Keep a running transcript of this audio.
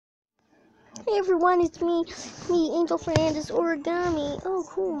Hey everyone, it's me, Angel Fernandez Origami. Oh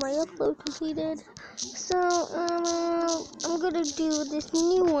cool, my upload completed. So, I'm gonna do this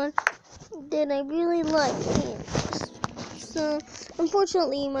new one that I really like. So,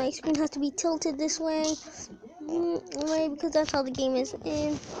 unfortunately, my screen has to be tilted this way, because that's how the game is,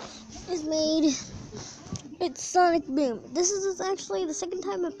 and it's made. It's Sonic Boom. This is actually the second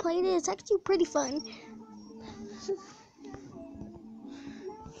time I played it. It's actually pretty fun.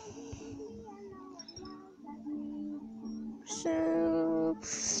 So,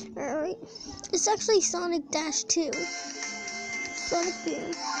 alright. It's actually Sonic Dash 2. Sonic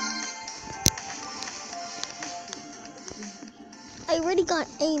Boom. I already got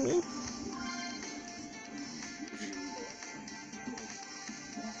Amy.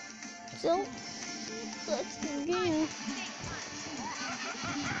 So, let's begin.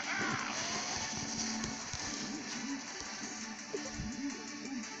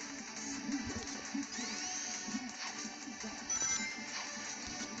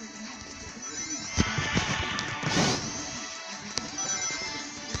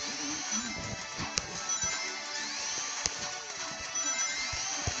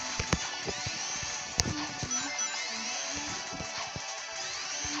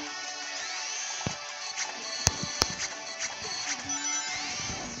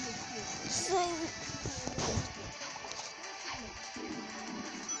 So,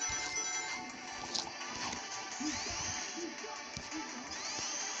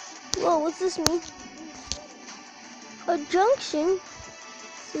 whoa, what's this mean? A junction?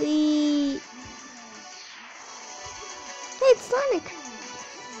 Sweet. Hey, it's Sonic.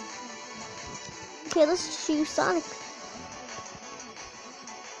 Okay, let's choose Sonic.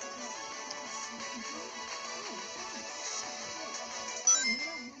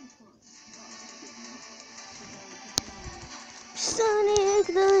 Sonic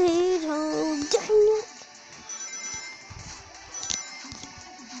the Hedgehog. Dang it.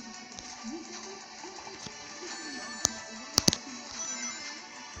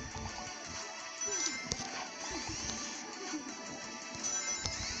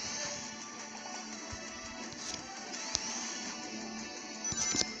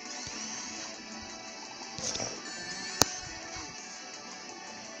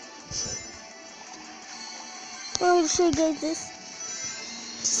 I'm gonna show you guys this.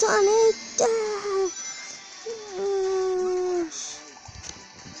 Sonic Dash!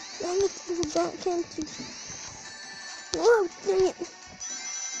 Dang it, that can't do. Whoa, dang it.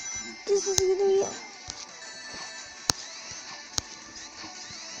 This is gonna be it.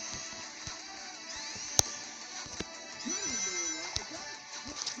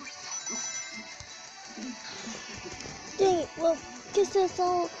 Dang it, well, guess that's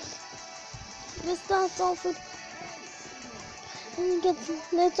all. That's all for.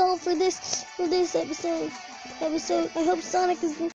 That's all for this episode. I hope Sonic is